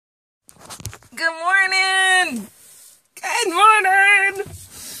Good morning. Good morning.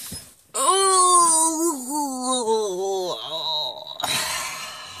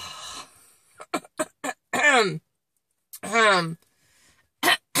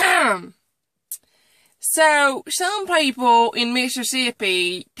 So, some people in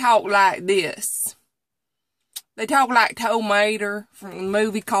Mississippi talk like this. They talk like Tow Mater from the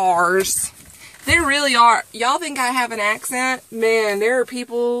movie Cars. They really are. Y'all think I have an accent? Man, there are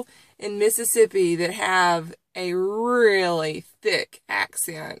people in Mississippi that have a really thick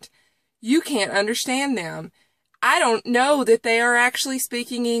accent. You can't understand them. I don't know that they are actually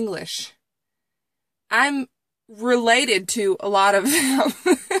speaking English. I'm related to a lot of them.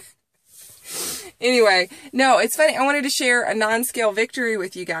 Anyway, no, it's funny. I wanted to share a non-scale victory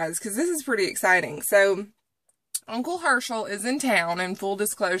with you guys because this is pretty exciting. So, Uncle Herschel is in town, in full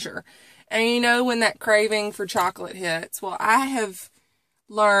disclosure. And you know when that craving for chocolate hits? Well, I have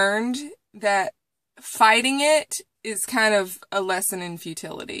learned that fighting it is kind of a lesson in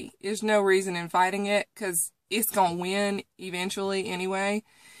futility. There's no reason in fighting it because it's going to win eventually anyway.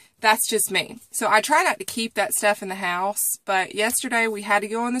 That's just me. So I try not to keep that stuff in the house. But yesterday we had to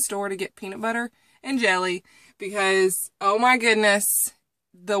go in the store to get peanut butter and jelly because, oh my goodness,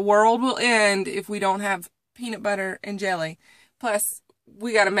 the world will end if we don't have peanut butter and jelly. Plus,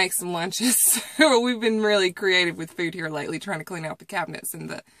 we got to make some lunches. We've been really creative with food here lately, trying to clean out the cabinets and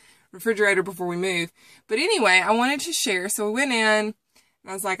the refrigerator before we move. But anyway, I wanted to share. So we went in, and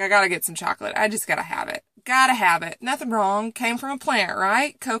I was like, I got to get some chocolate. I just got to have it. Gotta have it. Nothing wrong. Came from a plant,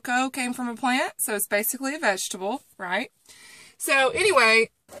 right? Cocoa came from a plant, so it's basically a vegetable, right? So anyway,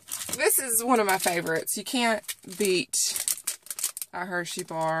 this is one of my favorites. You can't beat a Hershey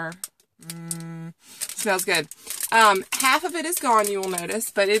bar. Smells good. Half of it is gone, you will notice,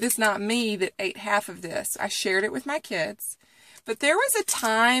 but it is not me that ate half of this. I shared it with my kids. But there was a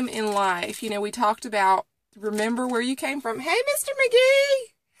time in life, you know, we talked about, remember where you came from. Hey, Mr.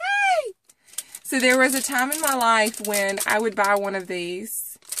 McGee! Hey! So there was a time in my life when I would buy one of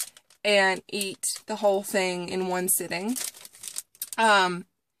these and eat the whole thing in one sitting. And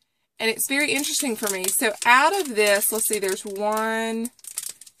it's very interesting for me. So out of this, let's see, there's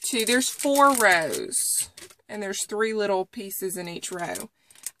there's 4 rows. And there's 3 little pieces in each row.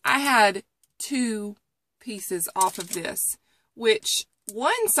 I had 2 pieces off of this, which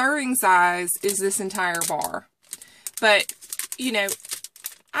one serving size is this entire bar. But, you know,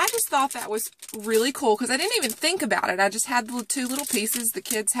 I just thought that was really cool because I didn't even think about it. I just had the 2 little pieces. The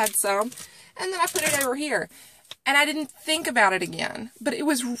kids had some. And then I put it over here. And I didn't think about it again. But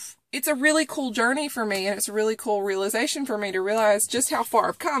it's a really cool journey for me. And it's a really cool realization for me to realize just how far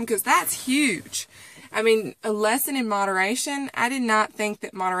I've come because that's huge. I mean, a lesson in moderation. I did not think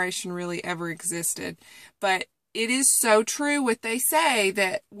that moderation really ever existed. But it is so true what they say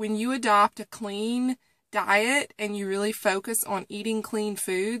that when you adopt a clean diet and you really focus on eating clean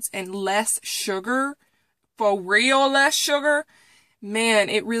foods and less sugar, for real less sugar, man,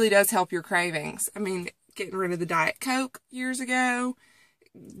 it really does help your cravings. I mean, getting rid of the Diet Coke years ago,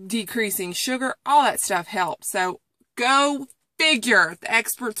 decreasing sugar, all that stuff helps. So go figure. The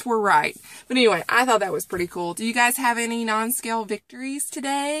experts were right. But anyway, I thought that was pretty cool. Do you guys have any non-scale victories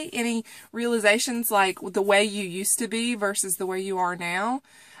today? Any realizations like the way you used to be versus the way you are now?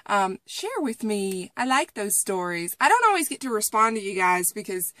 Share with me. I like those stories. I don't always get to respond to you guys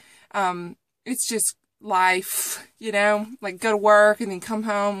because it's just life, you know, like go to work and then come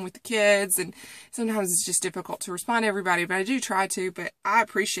home with the kids, and sometimes it's just difficult to respond to everybody, but I do try to. But I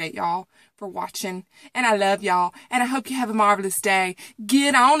appreciate y'all for watching, and I love y'all, and I hope you have a marvelous day.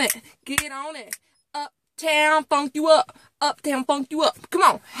 Get on it. Get on it. Uptown funk you up. Uptown funk you up. Come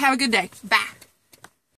on. Have a good day. Bye.